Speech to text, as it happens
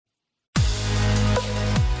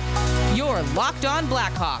are Locked On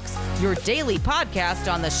Blackhawks, your daily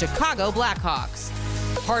podcast on the Chicago Blackhawks.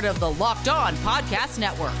 Part of the Locked On Podcast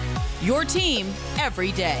Network, your team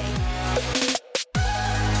every day.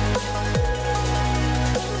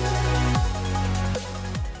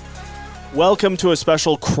 Welcome to a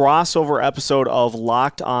special crossover episode of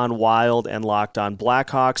Locked On Wild and Locked On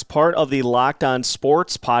Blackhawks, part of the Locked On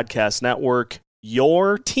Sports Podcast Network,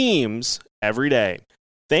 your teams every day.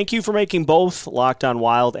 Thank you for making both Locked On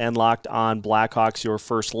Wild and Locked On Blackhawks your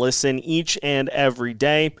first listen each and every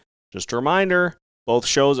day. Just a reminder, both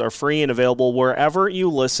shows are free and available wherever you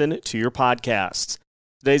listen to your podcasts.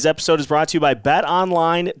 Today's episode is brought to you by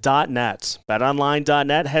BetOnline.net.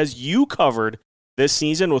 BetOnline.net has you covered this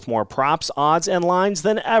season with more props, odds, and lines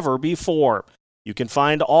than ever before. You can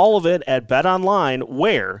find all of it at BetOnline,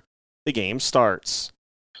 where the game starts.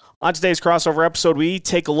 On today's crossover episode, we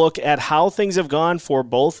take a look at how things have gone for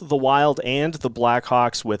both the Wild and the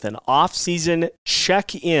Blackhawks with an off-season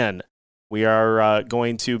check-in. We are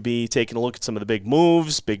going to be taking a look at some of the big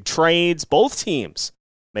moves, big trades, both teams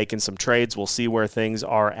making some trades. We'll see where things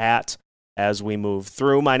are at as we move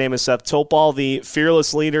through. My name is Seth Topal, the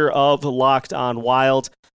fearless leader of Locked On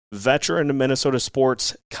Wild, veteran Minnesota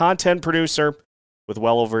sports content producer with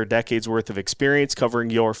well over a decade's worth of experience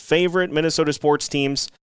covering your favorite Minnesota sports teams.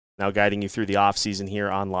 Now guiding you through the offseason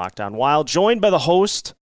here on Locked On Wild, joined by the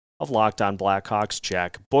host of Locked On Blackhawks,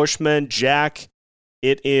 Jack Bushman. Jack,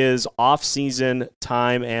 it is off-season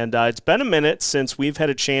time, and it's been a minute since we've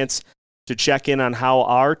had a chance to check in on how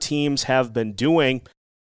our teams have been doing.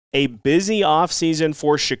 A busy offseason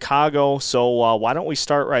for Chicago, so why don't we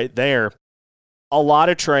start right there? A lot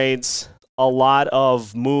of trades, a lot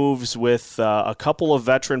of moves with a couple of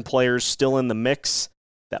veteran players still in the mix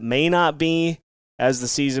that may not be as the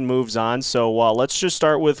season moves on. So let's just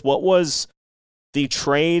start with what was the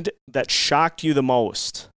trade that shocked you the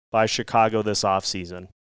most by Chicago this offseason?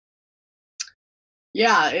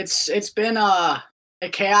 Yeah, it's been a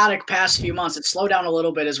chaotic past few months. It slowed down a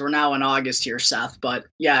little bit as we're now in August here, Seth. But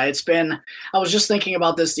yeah, I was just thinking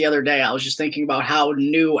about this the other day. I was just thinking about how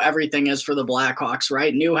new everything is for the Blackhawks,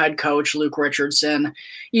 right? New head coach, Luke Richardson,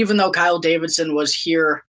 even though Kyle Davidson was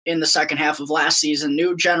here in the second half of last season,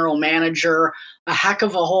 new general manager, a heck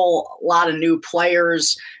of a whole lot of new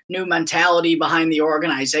players, new mentality behind the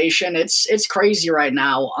organization. It's crazy right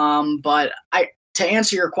now. But to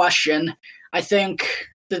answer your question, I think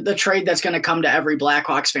the trade that's going to come to every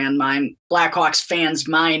Blackhawks fan's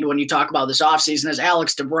mind when you talk about this offseason is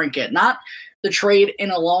Alex DeBrincat. Not the trade in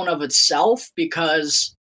alone of itself,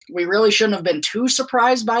 because we really shouldn't have been too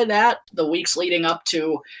surprised by that the weeks leading up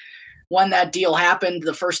to when that deal happened,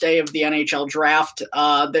 the first day of the NHL draft.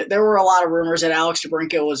 There were a lot of rumors that Alex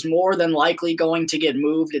DeBrincat was more than likely going to get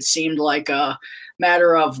moved. It seemed like a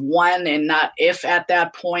matter of when and not if at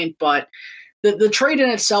that point, but the trade in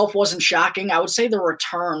itself wasn't shocking. I would say the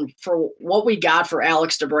return for what we got for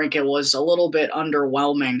Alex DeBrincat was a little bit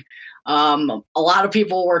underwhelming. A lot of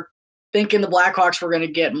people were thinking the Blackhawks were going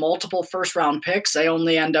to get multiple first-round picks. They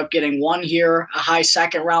only end up getting one here, a high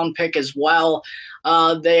second-round pick as well.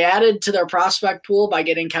 They added to their prospect pool by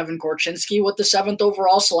getting Kevin Korchinski with the 7th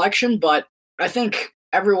overall selection, but I think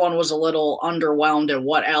everyone was a little underwhelmed at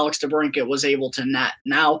what Alex DeBrincat was able to net.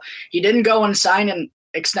 Now, he didn't go and sign an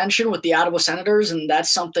extension with the Ottawa Senators, and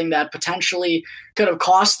that's something that potentially could have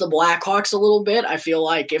cost the Blackhawks a little bit. I feel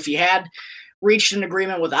like if he had reached an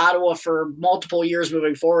agreement with Ottawa for multiple years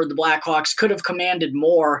moving forward, the Blackhawks could have commanded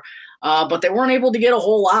more, but they weren't able to get a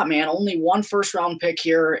whole lot, man. Only one first-round pick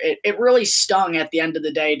here. It really stung at the end of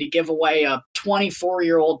the day to give away a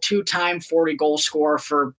 24-year-old, two-time 40-goal scorer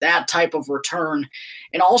for that type of return.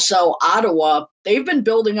 And also, Ottawa, they've been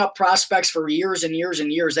building up prospects for years and years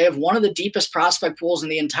and years. They have one of the deepest prospect pools in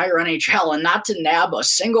the entire NHL, and not to nab a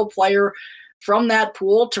single player from that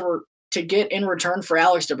pool to get in return for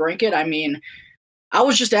Alex DeBrincat, I mean, I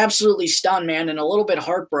was just absolutely stunned, man, and a little bit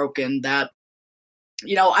heartbroken that,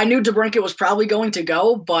 I knew DeBrincat was probably going to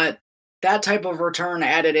go, but that type of return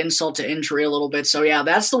added insult to injury a little bit. So, yeah,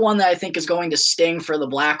 that's the one that I think is going to sting for the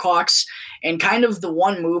Blackhawks, and kind of the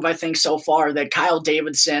one move I think so far that Kyle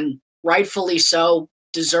Davidson, rightfully so,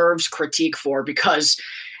 deserves critique for, because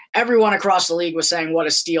everyone across the league was saying what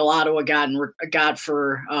a steal Ottawa got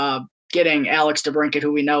for getting Alex DeBrincat,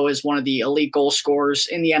 who we know is one of the elite goal scorers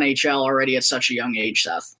in the NHL already at such a young age,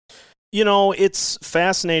 Seth. It's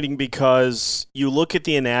fascinating because you look at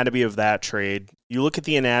the anatomy of that trade, you look at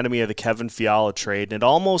the anatomy of the Kevin Fiala trade, and it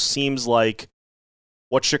almost seems like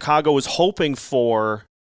what Chicago was hoping for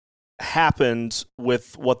happened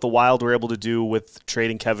with what the Wild were able to do with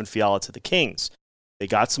trading Kevin Fiala to the Kings. They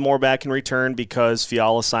got some more back in return because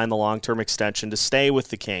Fiala signed the long-term extension to stay with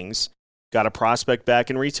the Kings. got a prospect back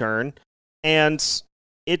in return, and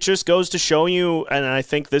it just goes to show you, and I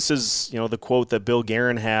think this is, the quote that Bill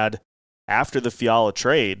Guerin had after the Fiala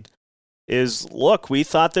trade, is, look, we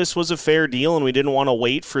thought this was a fair deal and we didn't want to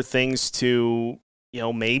wait for things to,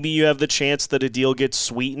 maybe you have the chance that a deal gets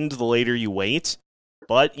sweetened the later you wait,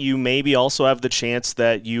 but you maybe also have the chance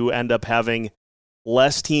that you end up having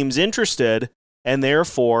less teams interested and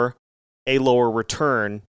therefore a lower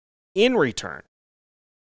return in return.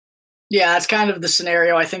 Yeah, that's kind of the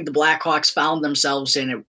scenario I think the Blackhawks found themselves in.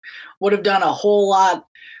 It would have done a whole lot,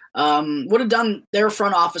 would have done their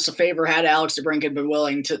front office a favor had Alex DeBrincat been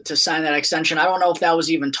willing to sign that extension. I don't know if that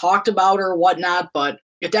was even talked about or whatnot, but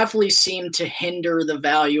it definitely seemed to hinder the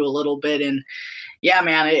value a little bit. And yeah,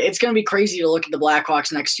 man, it's going to be crazy to look at the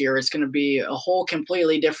Blackhawks next year. It's going to be a whole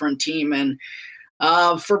completely different team. And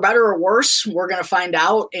for better or worse, we're going to find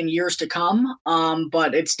out in years to come.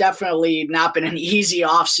 But it's definitely not been an easy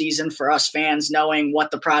offseason for us fans, knowing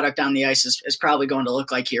what the product on the ice is probably going to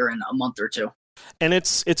look like here in a month or two. And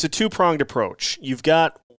it's a two-pronged approach. You've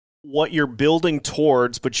got what you're building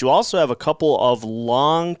towards, but you also have a couple of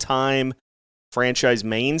long-time franchise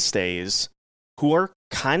mainstays who are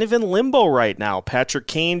kind of in limbo right now. Patrick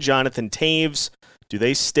Kane, Jonathan Toews, do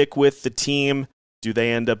they stick with the team? Do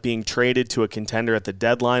they end up being traded to a contender at the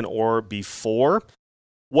deadline or before?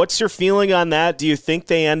 What's your feeling on that? Do you think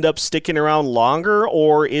they end up sticking around longer,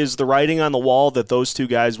 or is the writing on the wall that those two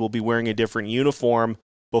guys will be wearing a different uniform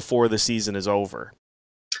before the season is over?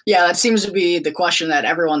 Yeah, that seems to be the question that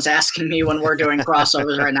everyone's asking me when we're doing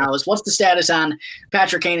crossovers right now is what's the status on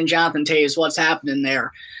Patrick Kane and Jonathan Toews? What's happening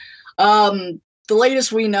there? The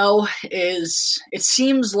latest we know is it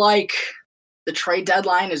seems like the trade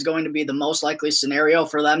deadline is going to be the most likely scenario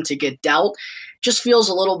for them to get dealt. Just feels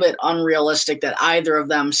a little bit unrealistic that either of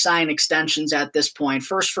them sign extensions at this point.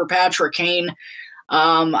 First, for Patrick Kane,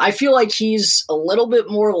 I feel like he's a little bit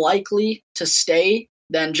more likely to stay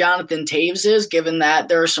than Jonathan Toews is, given that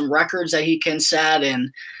there are some records that he can set,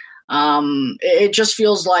 and it just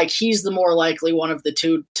feels like he's the more likely one of the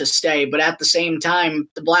two to stay. But at the same time,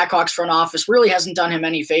 the Blackhawks front office really hasn't done him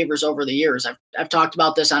any favors over the years. I've talked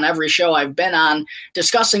about this on every show I've been on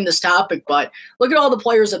discussing this topic, but look at all the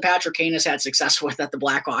players that Patrick Kane has had success with that the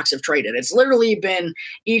Blackhawks have traded. It's literally been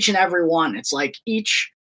each and every one. It's like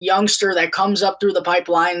each youngster that comes up through the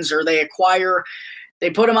pipelines or they acquire, they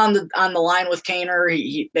put him on the line with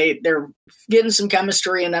Kaner. They're getting some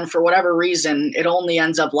chemistry, and then for whatever reason, it only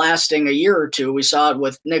ends up lasting a year or two. We saw it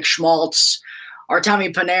with Nick Schmaltz,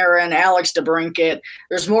 Artemi Panarin, Alex DeBrincat.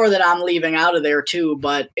 There's more that I'm leaving out of there too,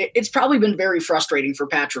 but it's probably been very frustrating for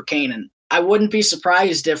Patrick Kane. And I wouldn't be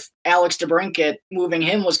surprised if Alex DeBrincat, moving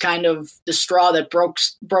him, was kind of the straw that broke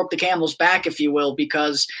the camel's back, if you will,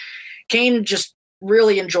 because Kane just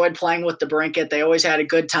really enjoyed playing with DeBrincat. They always had a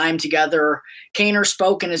good time together. Kaner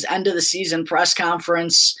spoke in his end of the season press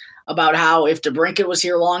conference about how if DeBrincat was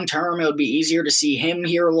here long-term, it would be easier to see him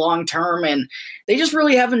here long-term. And they just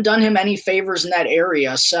really haven't done him any favors in that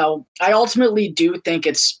area. So I ultimately do think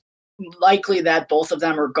it's likely that both of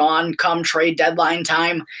them are gone come trade deadline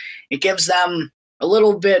time. It gives them a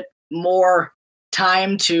little bit more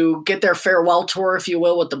time to get their farewell tour, if you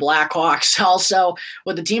will, with the Blackhawks. Also,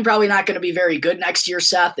 with the team probably not going to be very good next year,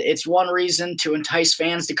 Seth, it's one reason to entice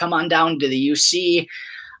fans to come on down to the UC.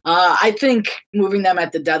 I think moving them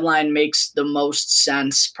at the deadline makes the most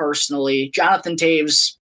sense personally. Jonathan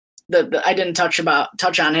Toews, I didn't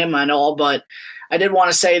touch on him at all, but I did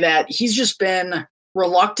want to say that he's just been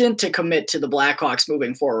reluctant to commit to the Blackhawks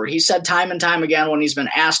moving forward. He said time and time again when he's been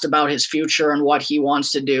asked about his future and what he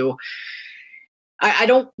wants to do, I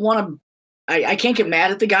don't want to – I can't get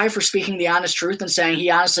mad at the guy for speaking the honest truth and saying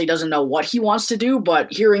he honestly doesn't know what he wants to do,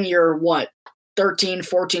 but hearing your, 13,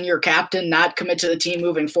 14-year captain not commit to the team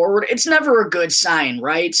moving forward, it's never a good sign,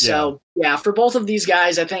 right? Yeah. So, yeah, for both of these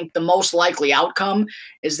guys, I think the most likely outcome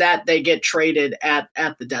is that they get traded at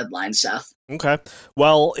the deadline, Seth. Okay.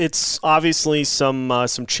 Well, it's obviously some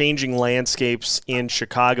changing landscapes in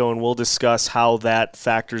Chicago, and we'll discuss how that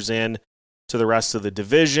factors in to the rest of the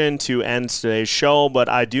division to end today's show, but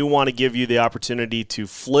I do want to give you the opportunity to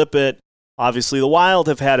flip it. Obviously, the Wild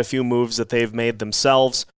have had a few moves that they've made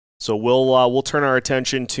themselves, so we'll turn our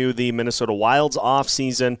attention to the Minnesota Wild's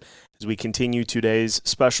offseason as we continue today's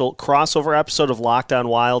special crossover episode of Locked On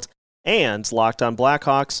Wild and Locked On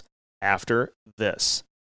Blackhawks after this.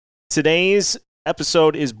 Today's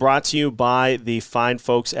episode is brought to you by the fine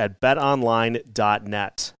folks at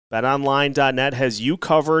betonline.net. BetOnline.net has you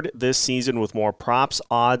covered this season with more props,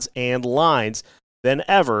 odds, and lines than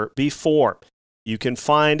ever before. You can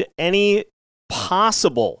find any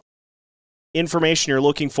possible information you're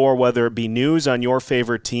looking for, whether it be news on your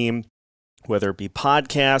favorite team, whether it be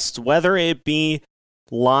podcasts, whether it be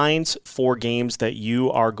lines for games that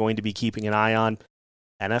you are going to be keeping an eye on.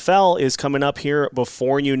 NFL is coming up here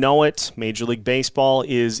before you know it. Major League Baseball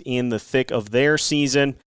is in the thick of their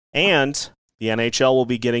season, and the NHL will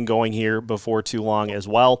be getting going here before too long as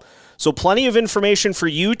well. So plenty of information for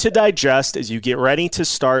you to digest as you get ready to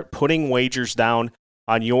start putting wagers down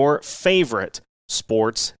on your favorite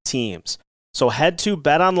sports teams. So head to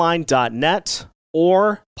betonline.net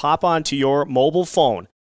or pop onto your mobile phone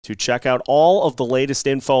to check out all of the latest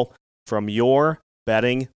info from your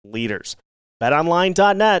betting leaders.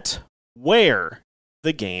 BetOnline.net, where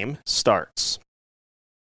the game starts.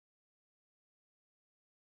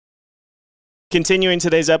 Continuing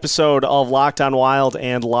today's episode of Locked on Wild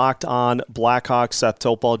and Locked on Blackhawks, Seth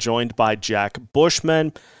Topal joined by Jack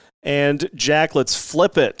Bushman. And Jack, let's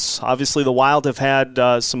flip it. Obviously, the Wild have had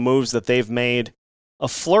some moves that they've made, a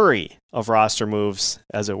flurry of roster moves,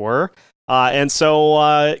 as it were. And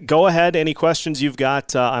so go ahead. Any questions you've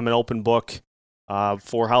got, I'm an open book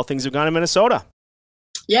for how things have gone in Minnesota.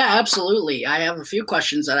 Yeah, absolutely. I have a few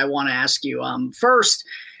questions that I want to ask you. First,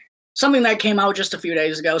 something that came out just a few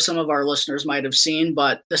days ago, some of our listeners might have seen,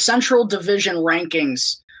 but the Central Division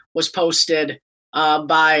rankings was posted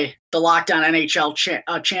by the Locked On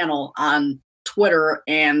NHL channel on Twitter.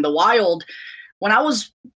 And the Wild, when I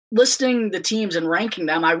was listing the teams and ranking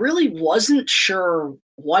them, I really wasn't sure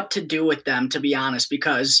what to do with them, to be honest,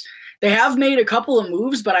 because they have made a couple of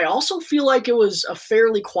moves, but I also feel like it was a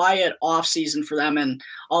fairly quiet offseason for them. And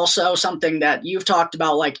also something that you've talked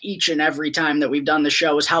about like each and every time that we've done the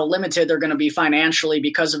show is how limited they're going to be financially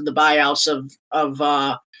because of the buyouts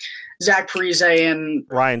of Zach Parise and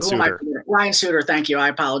Ryan Suter. Ryan Suter, thank you. I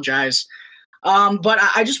apologize. But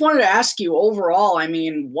I just wanted to ask you overall, I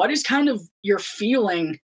mean, what is kind of your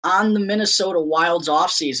feeling on the Minnesota Wild's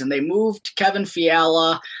offseason? They moved Kevin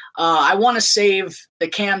Fiala. I want to save the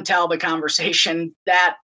Cam Talbot conversation,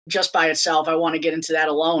 that just by itself. I want to get into that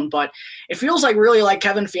alone, but it feels like really like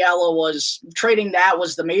Kevin Fiala was trading. That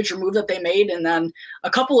was the major move that they made. And then a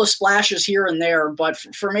couple of splashes here and there, but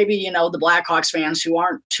for maybe, you know, the Blackhawks fans who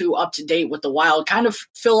aren't too up to date with the Wild, kind of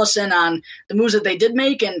fill us in on the moves that they did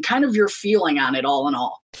make and kind of your feeling on it all in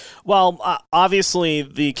all. Well, obviously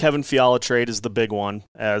the Kevin Fiala trade is the big one,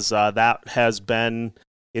 as that has been,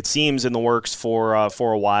 it seems, in the works for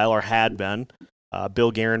a while, or had been.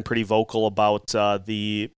 Bill Guerin pretty vocal about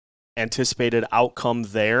the anticipated outcome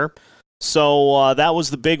there. So that was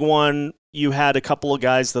the big one. You had a couple of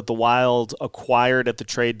guys that the Wild acquired at the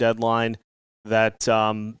trade deadline that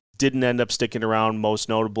didn't end up sticking around, most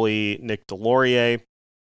notably Nick Delorier.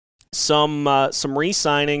 Some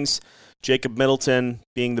re-signings, Jacob Middleton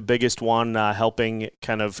being the biggest one, helping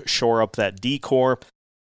kind of shore up that D-core.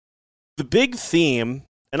 The big theme,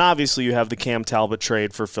 and obviously you have the Cam Talbot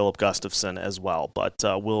trade for Philip Gustafsson as well, but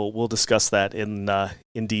we'll discuss that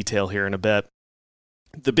in detail here in a bit.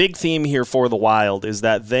 The big theme here for the Wild is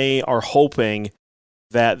that they are hoping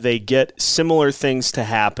that they get similar things to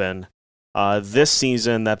happen this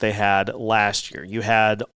season that they had last year. You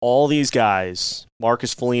had all these guys,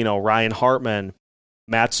 Marcus Foligno, Ryan Hartman,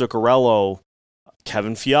 Matt Zuccarello,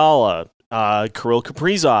 Kevin Fiala, Kirill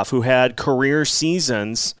Kaprizov, who had career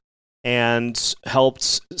seasons and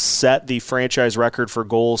helped set the franchise record for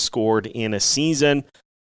goals scored in a season.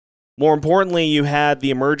 More importantly, you had the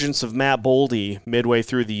emergence of Matt Boldy midway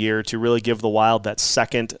through the year to really give the Wild that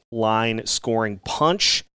second line scoring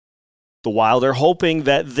punch. The Wild are hoping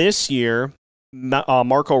that this year,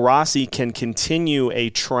 Marco Rossi can continue a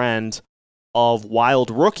trend of Wild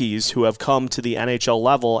rookies who have come to the NHL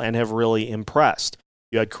level and have really impressed.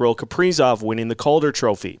 You had Kirill Kaprizov winning the Calder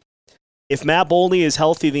Trophy. If Matt Boldy is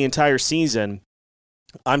healthy the entire season,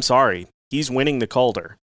 I'm sorry, he's winning the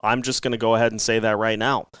Calder. I'm just going to go ahead and say that right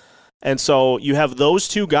now. And so you have those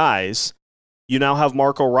two guys. You now have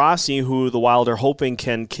Marco Rossi, who the Wild are hoping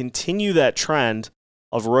can continue that trend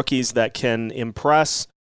of rookies that can impress.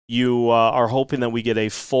 You are hoping that we get a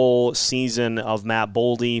full season of Matt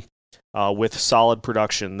Boldy with solid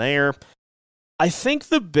production there. I think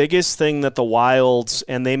the biggest thing that the Wilds,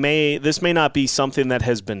 and this may not be something that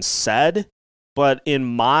has been said, but in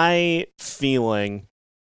my feeling,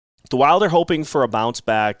 the Wild are hoping for a bounce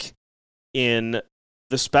back in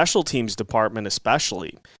the special teams department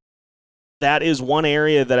especially. That is one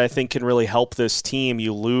area that I think can really help this team.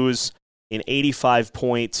 You lose an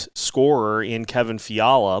 85-point scorer in Kevin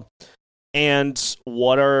Fiala, and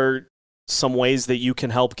what are some ways that you can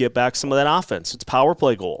help get back some of that offense? It's power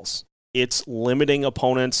play goals. It's limiting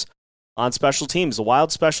opponents on special teams. The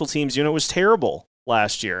Wild special teams unit was terrible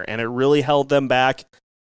last year, and it really held them back.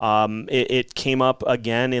 It came up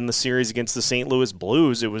again in the series against the St. Louis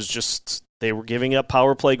Blues. It was just They were giving up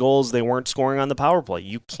power play goals. They weren't scoring on the power play.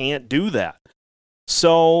 You can't do that.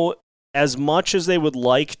 So as much as they would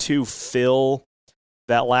like to fill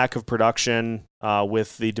that lack of production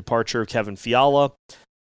with the departure of Kevin Fiala,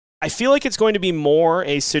 I feel like it's going to be more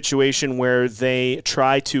a situation where they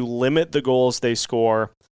try to limit the goals they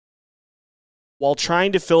score while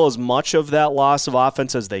trying to fill as much of that loss of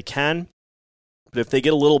offense as they can. But if they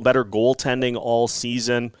get a little better goaltending all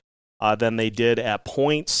season than they did at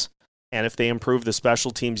points, and if they improve the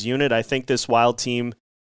special teams unit, I think this Wild team,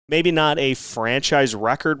 maybe not a franchise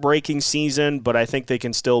record-breaking season, but I think they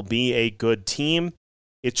can still be a good team.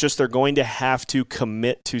 It's just they're going to have to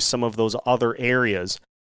commit to some of those other areas.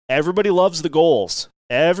 Everybody loves the goals.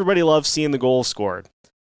 Everybody loves seeing the goals scored.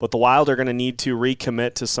 But the Wild are going to need to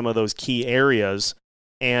recommit to some of those key areas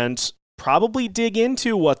and probably dig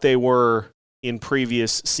into what they were in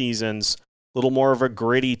previous seasons, a little more of a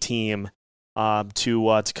gritty team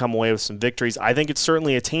to come away with some victories. I think it's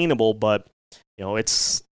certainly attainable, but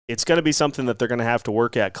it's going to be something that they're going to have to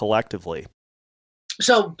work at collectively.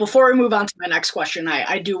 So before we move on to my next question,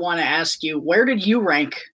 I do want to ask you, where did you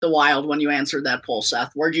rank the Wild when you answered that poll,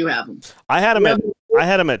 Seth? Where'd you have them? I had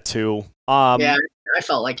them at 2. Yeah, I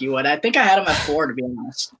felt like you would. I think I had them at 4, to be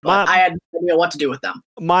honest. But I had no idea what to do with them.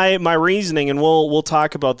 My reasoning, and we'll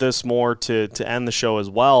talk about this more to end the show as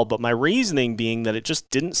well, but my reasoning being that it just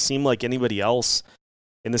didn't seem like anybody else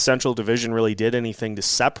in the Central Division really did anything to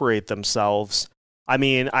separate themselves. I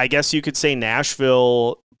mean, I guess you could say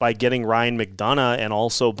Nashville by getting Ryan McDonagh, and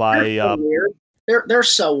also by they're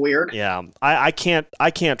so weird. Yeah, I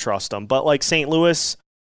can't trust them. But like St. Louis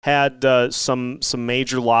had some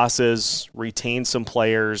major losses, retained some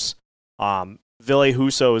players. Ville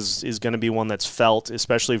Husso is going to be one that's felt,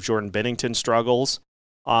 especially if Jordan Binnington struggles.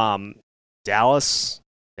 Dallas,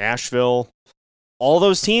 Nashville, all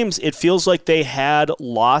those teams, it feels like they had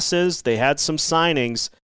losses. They had some signings,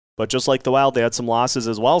 but just like the Wild, they had some losses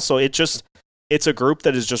as well. So it's a group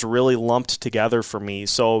that is just really lumped together for me.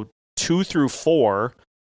 So 2 through 4,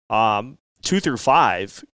 2 through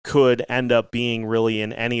 5 could end up being really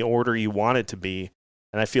in any order you want it to be.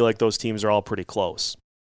 And I feel like those teams are all pretty close.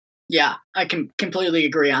 Yeah, I can completely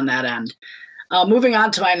agree on that end. Moving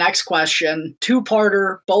on to my next question,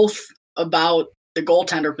 2-parter, both about the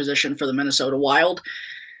goaltender position for the Minnesota Wild.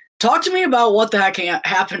 Talk to me about what the heck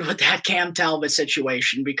happened with that Cam Talbot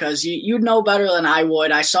situation, because you'd know better than I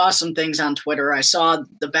would. I saw some things on Twitter. I saw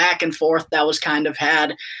the back and forth that was kind of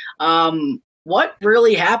had. What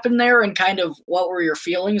really happened there, and kind of what were your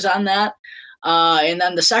feelings on that? And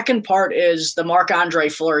then the second part is the Marc-Andre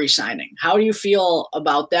Fleury signing. How do you feel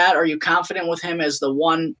about that? Are you confident with him as the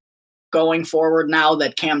one going forward now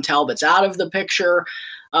that Cam Talbot's out of the picture?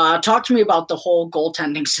 Talk to me about the whole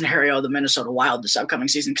goaltending scenario of the Minnesota Wild this upcoming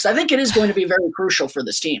season, because I think it is going to be very crucial for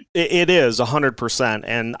this team. It is 100%,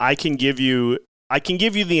 and I can give you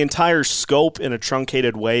the entire scope in a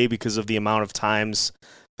truncated way because of the amount of times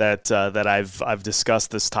that I've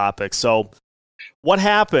discussed this topic. So what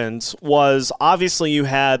happened was, obviously you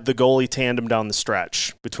had the goalie tandem down the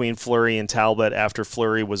stretch between Fleury and Talbot after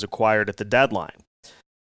Fleury was acquired at the deadline.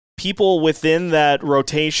 People within that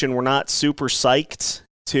rotation were not super psyched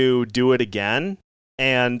to do it again.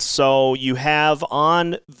 And so you have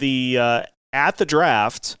on the at the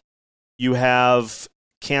draft, you have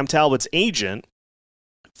Cam Talbot's agent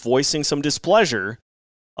voicing some displeasure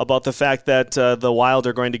about the fact that the Wild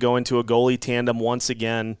are going to go into a goalie tandem once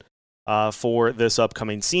again for this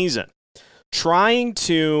upcoming season. Trying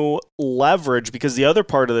to leverage, because the other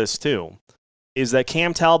part of this too is that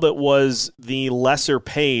Cam Talbot was the lesser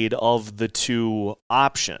paid of the two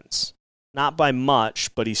options. Not by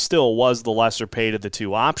much, but he still was the lesser paid of the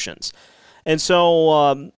two options. And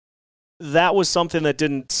so that was something that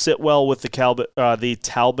didn't sit well with the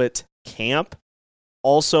Talbot camp.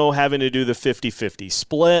 Also having to do the 50-50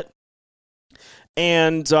 split.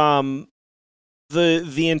 And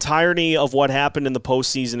the entirety of what happened in the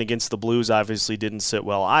postseason against the Blues obviously didn't sit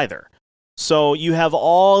well either. So you have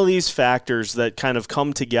all these factors that kind of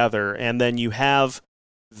come together, and then you have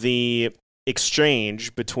the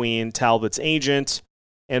exchange between Talbot's agent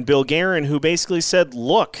and Bill Guerin, who basically said,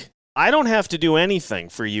 look, I don't have to do anything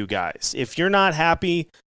for you guys. If you're not happy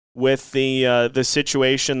with the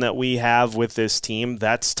situation that we have with this team,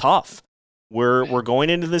 that's tough. We're going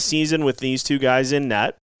into the season with these two guys in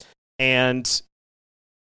net, and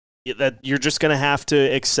that you're just going to have to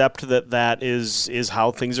accept that is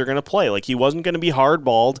how things are going to play. Like, he wasn't going to be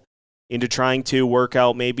hardballed into trying to work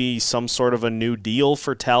out maybe some sort of a new deal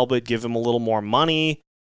for Talbot, give him a little more money,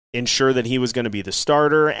 ensure that he was going to be the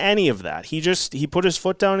starter, any of that. He put his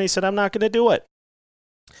foot down and he said, I'm not going to do it.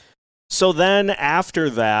 So then after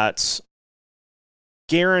that,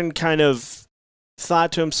 Guerin kind of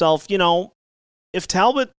thought to himself, if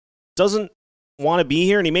Talbot doesn't want to be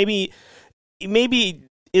here, and he maybe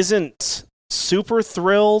isn't super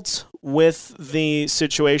thrilled with the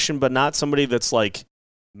situation, but not somebody that's like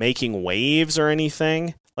making waves or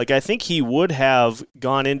anything. Like, I think he would have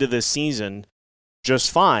gone into this season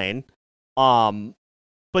just fine.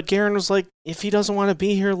 But Guerin was like, if he doesn't want to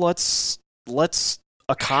be here, let's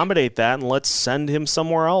accommodate that and let's send him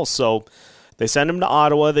somewhere else. So they send him to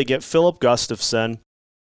Ottawa. They get Philip Gustafsson,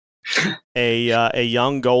 a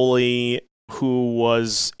young goalie who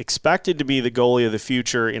was expected to be the goalie of the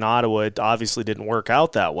future in Ottawa. It obviously didn't work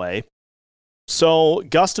out that way. So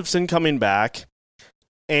Gustafsson coming back,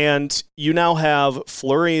 and you now have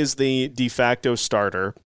Fleury as the de facto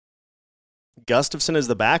starter. Gustafsson is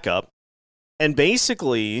the backup. And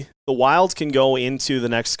basically, the Wild can go into the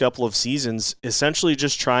next couple of seasons essentially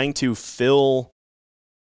just trying to fill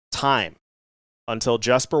time until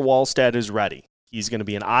Jesper Wallstedt is ready. He's going to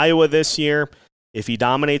be in Iowa this year. If he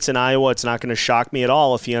dominates in Iowa, it's not going to shock me at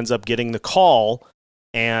all if he ends up getting the call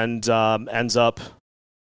and ends up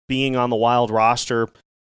being on the Wild roster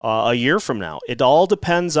a year from now. It all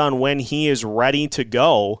depends on when he is ready to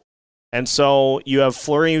go. And so you have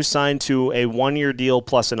Fleury who signed to a 1-year deal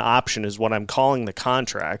plus an option is what I'm calling the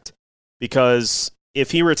contract, because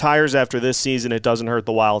if he retires after this season, it doesn't hurt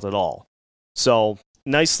the Wild at all. So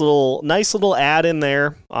nice little add in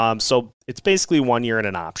there. So it's basically 1 year and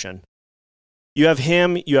an option. You have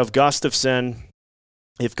him, you have Gustafsson.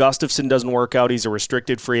 If Gustafsson doesn't work out, he's a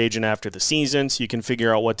restricted free agent after the season, so you can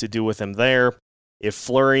figure out what to do with him there. If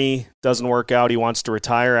Fleury doesn't work out, he wants to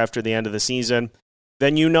retire after the end of the season,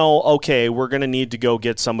 then okay, we're going to need to go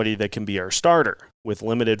get somebody that can be our starter with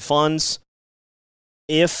limited funds.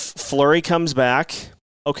 If Fleury comes back,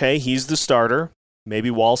 okay, he's the starter. Maybe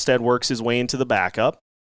Wallstedt works his way into the backup.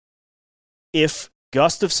 If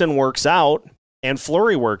Gustafsson works out and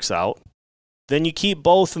Fleury works out, then you keep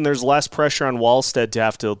both and there's less pressure on Wallstedt to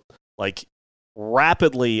have to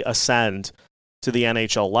rapidly ascend to the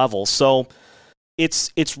NHL level. So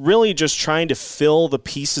it's really just trying to fill the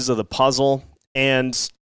pieces of the puzzle. And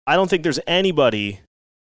I don't think there's anybody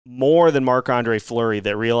more than Marc-Andre Fleury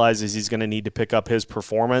that realizes he's going to need to pick up his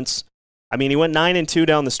performance. I mean, he went 9-2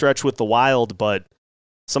 down the stretch with the Wild, but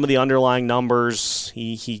some of the underlying numbers,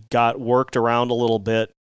 he got worked around a little bit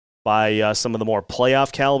by some of the more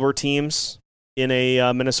playoff caliber teams in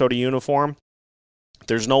a Minnesota uniform.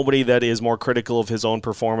 There's nobody that is more critical of his own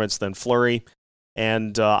performance than Fleury,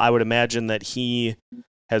 and I would imagine that he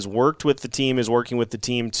has worked with the team, is working with the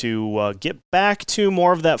team to get back to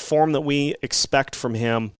more of that form that we expect from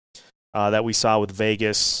him, that we saw with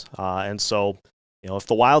Vegas. And so, if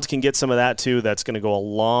the Wild can get some of that too, that's going to go a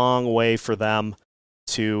long way for them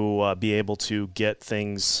to be able to get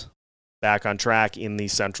things back on track in the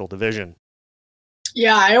Central Division.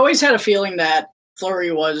 Yeah, I always had a feeling that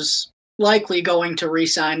Fleury was likely going to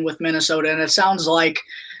re-sign with Minnesota, and it sounds like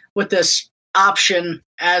with this option,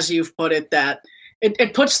 as you've put it, that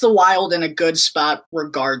it puts the Wild in a good spot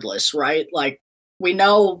regardless, right? Like, we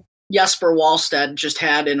know Jesper Wallstedt just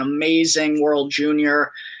had an amazing World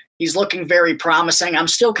Junior. He's looking very promising. I'm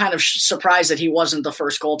still kind of surprised that he wasn't the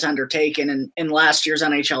first goaltender taken in last year's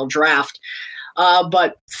NHL draft.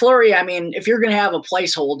 But Fleury, I mean, if you're going to have a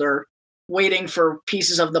placeholder waiting for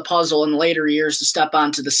pieces of the puzzle in later years to step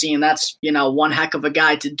onto the scene, that's, one heck of a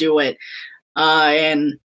guy to do it.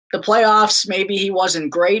 And the playoffs, maybe he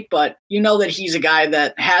wasn't great, but that he's a guy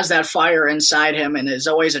that has that fire inside him and is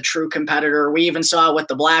always a true competitor. We even saw it with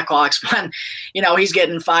the Blackhawks when, he's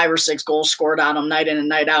getting 5 or 6 goals scored on him night in and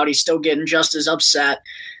night out. He's still getting just as upset.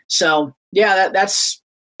 So, yeah, that's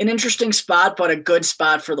an interesting spot, but a good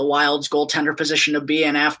spot for the Wild's goaltender position to be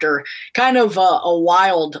in after kind of a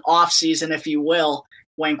wild offseason, if you will,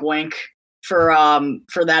 wink, wink, for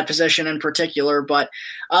that position in particular. But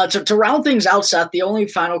to round things out, Seth, the only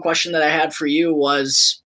final question that I had for you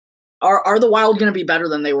was, are the Wild going to be better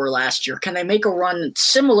than they were last year? Can they make a run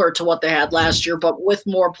similar to what they had last year, but with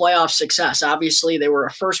more playoff success? Obviously, they were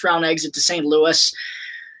a first-round exit to St. Louis.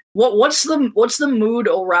 What's the mood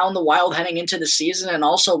around the Wild heading into the season? And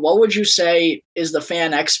also, what would you say is the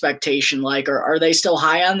fan expectation like? Are they still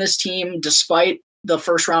high on this team despite the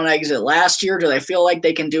first round exit last year? Do they feel like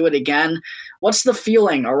they can do it again? What's the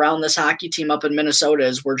feeling around this hockey team up in Minnesota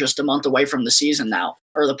as we're just a month away from the season now,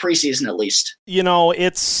 or the preseason at least?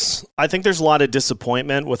 I think there's a lot of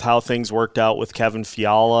disappointment with how things worked out with Kevin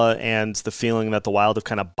Fiala, and the feeling that the Wild have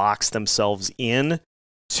kind of boxed themselves in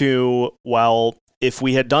to, well, if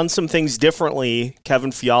we had done some things differently,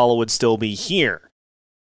 Kevin Fiala would still be here.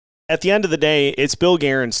 at the end of the day, it's Bill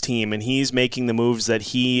Guerin's team, and he's making the moves that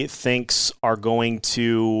he thinks are going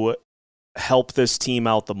to help this team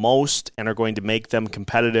out the most and are going to make them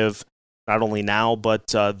competitive, not only now, but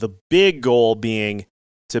the big goal being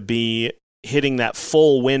to be hitting that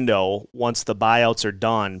full window once the buyouts are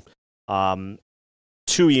done,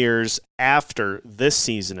 2 years after this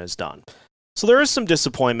season is done. So there is some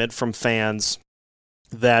disappointment from fans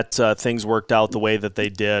that things worked out the way that they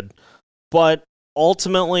did. But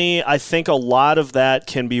ultimately, I think a lot of that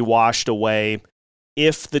can be washed away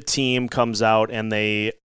if the team comes out and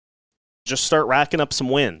they just start racking up some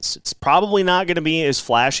wins. It's probably not going to be as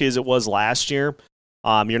flashy as it was last year.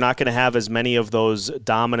 You're not going to have as many of those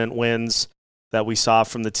dominant wins that we saw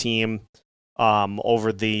from the team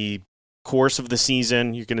over the course of the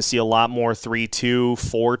season. You're going to see a lot more 3-2,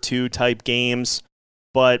 4-2 type games.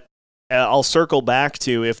 But I'll circle back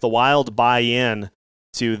to if the Wild buy in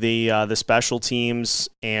to the special teams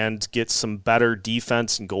and get some better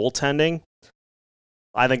defense and goaltending,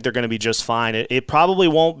 I think they're going to be just fine. It probably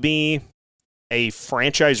won't be a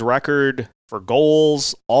franchise record for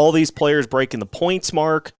goals, all these players breaking the points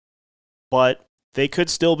mark, but they could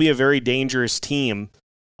still be a very dangerous team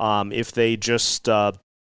if they just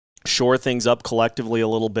shore things up collectively a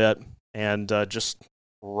little bit and just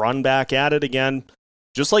run back at it again,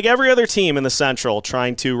 just like every other team in the Central,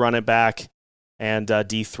 trying to run it back and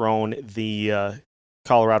dethrone the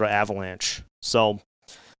Colorado Avalanche. So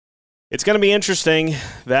it's going to be interesting,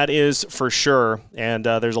 that is for sure, and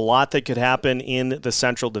there's a lot that could happen in the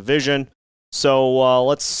Central Division. So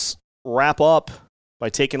let's wrap up by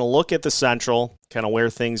taking a look at the Central, kind of where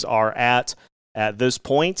things are at this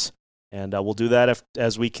point, and we'll do that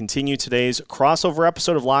as we continue today's crossover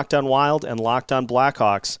episode of Locked On Wild and Locked On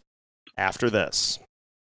Blackhawks after this.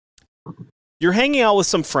 You're hanging out with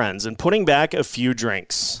some friends and putting back a few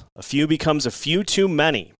drinks. A few becomes a few too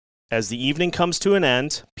many. As the evening comes to an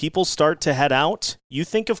end, people start to head out. You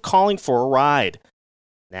think of calling for a ride.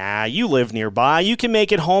 Nah, you live nearby. You can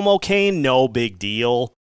make it home okay, no big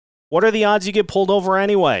deal. What are the odds you get pulled over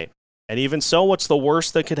anyway? And even so, what's the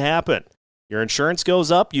worst that could happen? Your insurance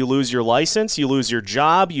goes up, you lose your license, you lose your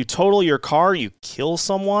job, you total your car, you kill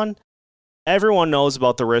someone. Everyone knows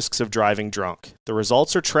about the risks of driving drunk. The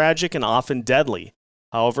results are tragic and often deadly.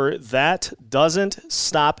 However, that doesn't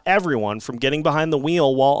stop everyone from getting behind the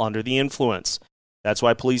wheel while under the influence. That's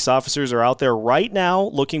why police officers are out there right now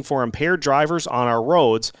looking for impaired drivers on our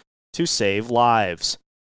roads to save lives.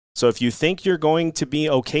 So if you think you're going to be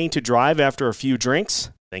okay to drive after a few drinks,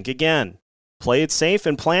 think again. Play it safe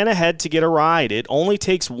and plan ahead to get a ride. It only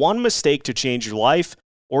takes one mistake to change your life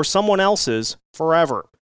or someone else's forever.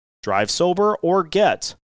 Drive sober or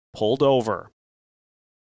get pulled over.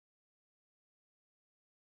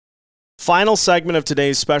 Final segment of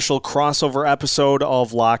today's special crossover episode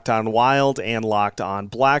of Locked On Wild and Locked On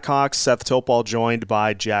Blackhawks. Seth Topol joined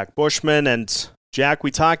by Jack Bushman. And Jack,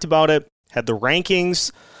 we talked about it, had the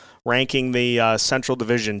rankings, ranking the Central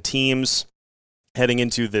Division teams heading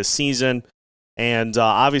into this season. And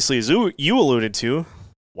obviously, as you alluded to,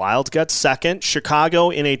 Wild got second.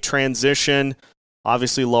 Chicago in a transition,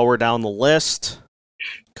 obviously lower down the list.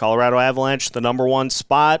 Colorado Avalanche, the number one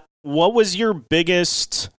spot. What was your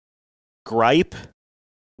biggest gripe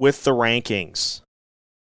with the rankings?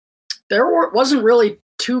 Wasn't really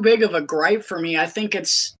too big of a gripe for me. I think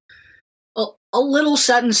it's a little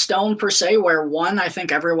set in stone per se, where one, I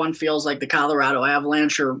think everyone feels like the Colorado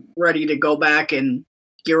Avalanche are ready to go back and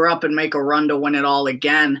gear up and make a run to win it all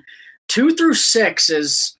again. 2 through 6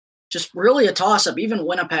 is just really a toss-up. Even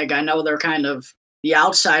Winnipeg, I know they're kind of the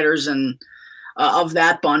outsiders and of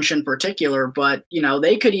that bunch in particular, but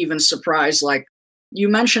they could even surprise, like you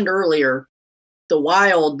mentioned earlier, the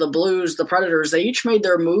Wild, the Blues, the Predators. They each made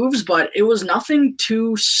their moves, but it was nothing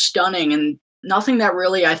too stunning and nothing that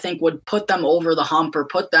really, I think, would put them over the hump or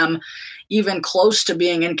put them even close to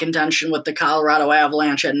being in contention with the Colorado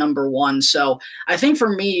Avalanche at number 1. So I think for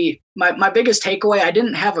me, my biggest takeaway, I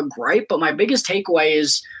didn't have a gripe, but my biggest takeaway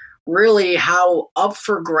is really how up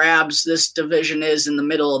for grabs this division is in the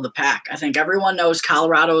middle of the pack. I think everyone knows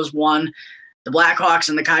Colorado's won. The Blackhawks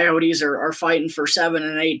and the Coyotes are fighting for 7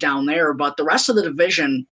 and 8 down there, but the rest of the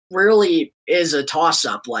division really is a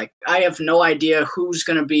toss-up. Like, I have no idea who's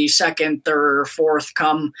going to be second, third, or fourth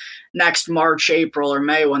come next March, April, or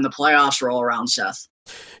May when the playoffs roll around, Seth.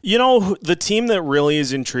 The team that really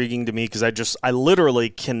is intriguing to me, because I literally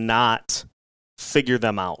cannot figure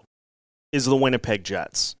them out, is the Winnipeg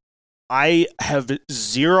Jets. I have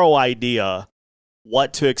zero idea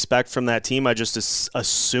what to expect from that team. I just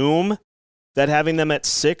assume that having them at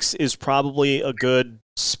 6 is probably a good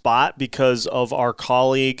spot because of our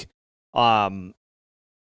colleague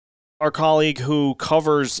our colleague who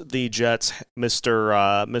covers the Jets,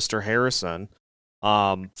 Mr. Harrison,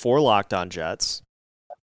 for Locked On Jets,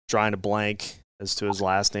 trying to blank as to his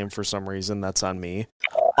last name for some reason. That's on me.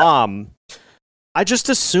 I just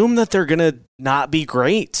assume that they're gonna not be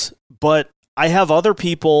great, but I have other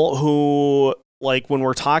people who, like, when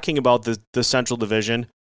we're talking about the Central Division,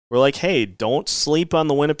 we're like, hey, don't sleep on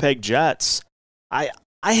the Winnipeg Jets. I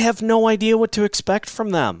have no idea what to expect from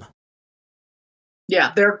them.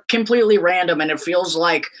 Yeah, they're completely random, and it feels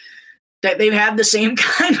like that they've had the same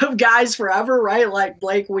kind of guys forever, right? Like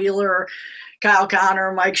Blake Wheeler, Kyle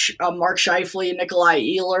Connor, Mark Scheifele, Nikolai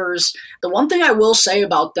Ehlers. The one thing I will say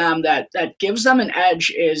about them that gives them an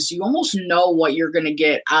edge is you almost know what you're going to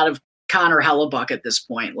get out of Connor Hellebuck at this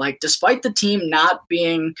point. Like, despite the team not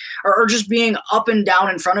being or just being up and down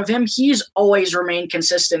in front of him, he's always remained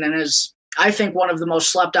consistent and is, I think, one of the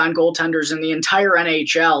most slept on goaltenders in the entire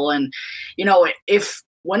NHL. And, you know, if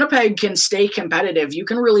Winnipeg can stay competitive, you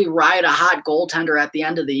can really ride a hot goaltender at the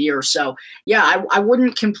end of the year. So, yeah, I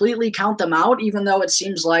wouldn't completely count them out, even though it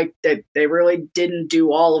seems like that they really didn't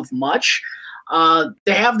do all of much.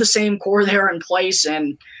 They have the same core there in place,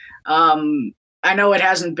 and I know it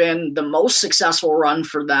hasn't been the most successful run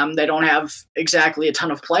for them. They don't have exactly a ton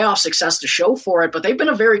of playoff success to show for it, but they've been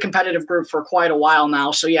a very competitive group for quite a while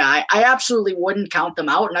now. So, yeah, I absolutely wouldn't count them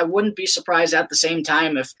out, and I wouldn't be surprised at the same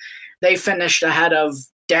time if they finished ahead of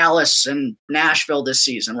Dallas and Nashville this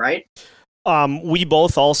season, right? We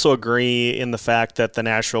both also agree in the fact that the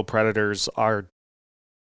Nashville Predators are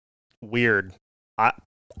weird. I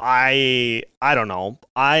don't know.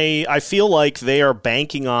 I feel like they are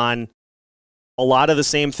banking on a lot of the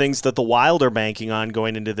same things that the Wild are banking on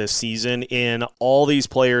going into this season, in all these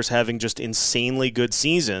players having just insanely good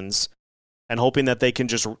seasons and hoping that they can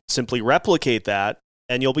just simply replicate that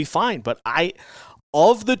and you'll be fine. But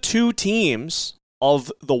of the two teams,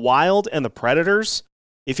 of the Wild and the Predators,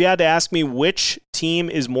 if you had to ask me which team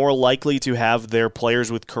is more likely to have their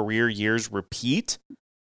players with career years repeat,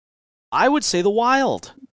 I would say the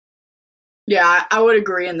Wild. Yeah, I would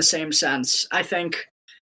agree in the same sense. I think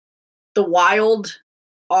the Wild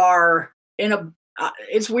are in a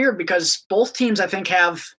it's weird because both teams, I think,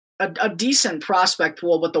 have a decent prospect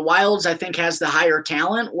pool, but the Wilds, I think, has the higher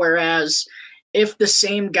talent, whereas if the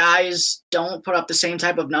same guys don't put up the same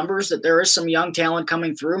type of numbers, that there is some young talent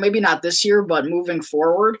coming through, maybe not this year, but moving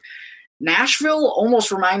forward. Nashville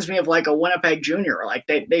almost reminds me of like a Winnipeg Junior. Like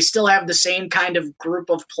they still have the same kind of group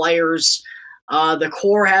of players. The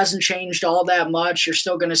core hasn't changed all that much. You're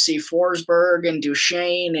still going to see Forsberg and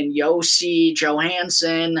Duchesne and Yossi,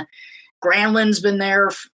 Johansson. Granlund's been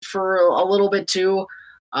there for a little bit too,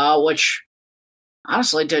 which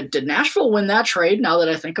honestly, did Nashville win that trade now that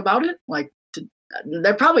I think about it? Like,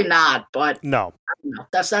 they're probably not, but no,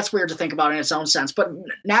 that's weird to think about in its own sense. But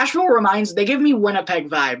Nashville they give me Winnipeg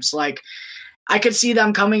vibes. Like, I could see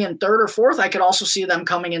them coming in third or fourth. I could also see them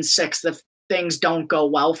coming in sixth if things don't go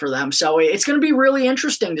well for them. So it's going to be really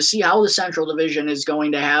interesting to see how the Central Division is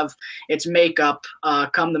going to have its makeup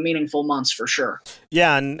come the meaningful months for sure.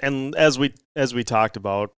 Yeah, and as we talked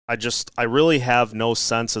about, I really have no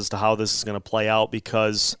sense as to how this is going to play out,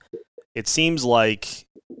 because it seems like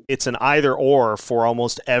it's an either or for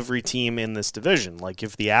almost every team in this division. Like,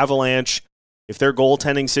 if the Avalanche, if their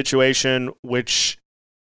goaltending situation, which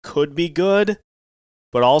could be good,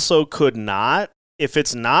 but also could not, if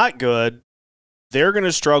it's not good, they're going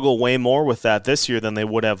to struggle way more with that this year than they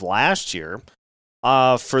would have last year.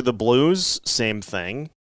 For the Blues, same thing.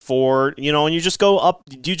 And you just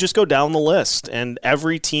go down the list, and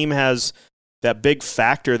every team has that big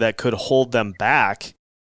factor that could hold them back.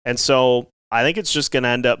 And so I think it's just going to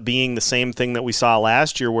end up being the same thing that we saw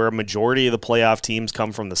last year, where a majority of the playoff teams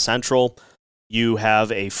come from the Central. You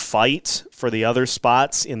have a fight for the other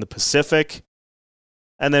spots in the Pacific,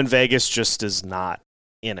 and then Vegas just is not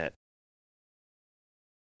in it.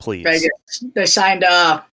 Please. Vegas. They signed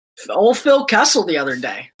old Phil Kessel the other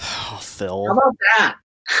day. Oh, Phil.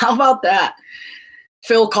 How about that?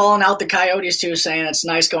 Phil calling out the Coyotes too, saying it's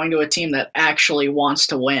nice going to a team that actually wants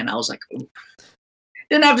to win. I was like, ooh.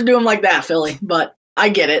 Didn't have to do him like that, Philly, but I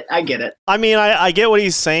get it. I mean, I get what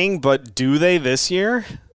he's saying, but do they this year?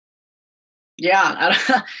 Yeah,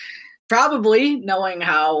 probably, knowing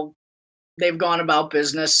how they've gone about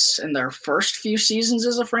business in their first few seasons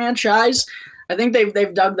as a franchise. I think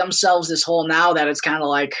they've dug themselves this hole now that it's kind of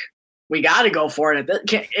like, we got to go for it.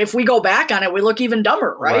 If we go back on it, we look even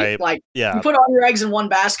dumber, right? Like, yeah. You put all your eggs in one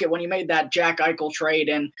basket when you made that Jack Eichel trade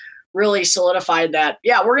and really solidified that,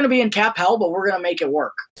 yeah, we're going to be in cap hell, but we're going to make it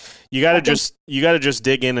work. You got to just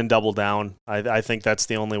dig in and double down. I think that's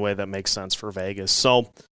the only way that makes sense for Vegas.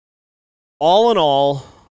 So all in all,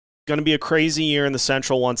 going to be a crazy year in the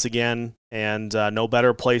Central once again, and no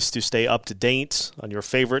better place to stay up to date on your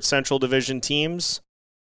favorite Central Division teams,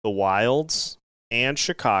 the Wilds and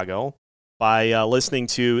Chicago, by listening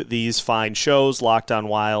to these fine shows, Locked on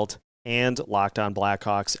Wild and Locked on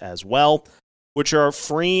Blackhawks as well, which are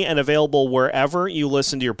free and available wherever you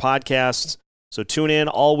listen to your podcasts. So tune in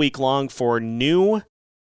all week long for new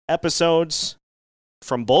episodes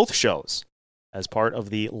from both shows as part of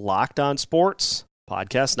the Locked on Sports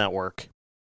Podcast Network.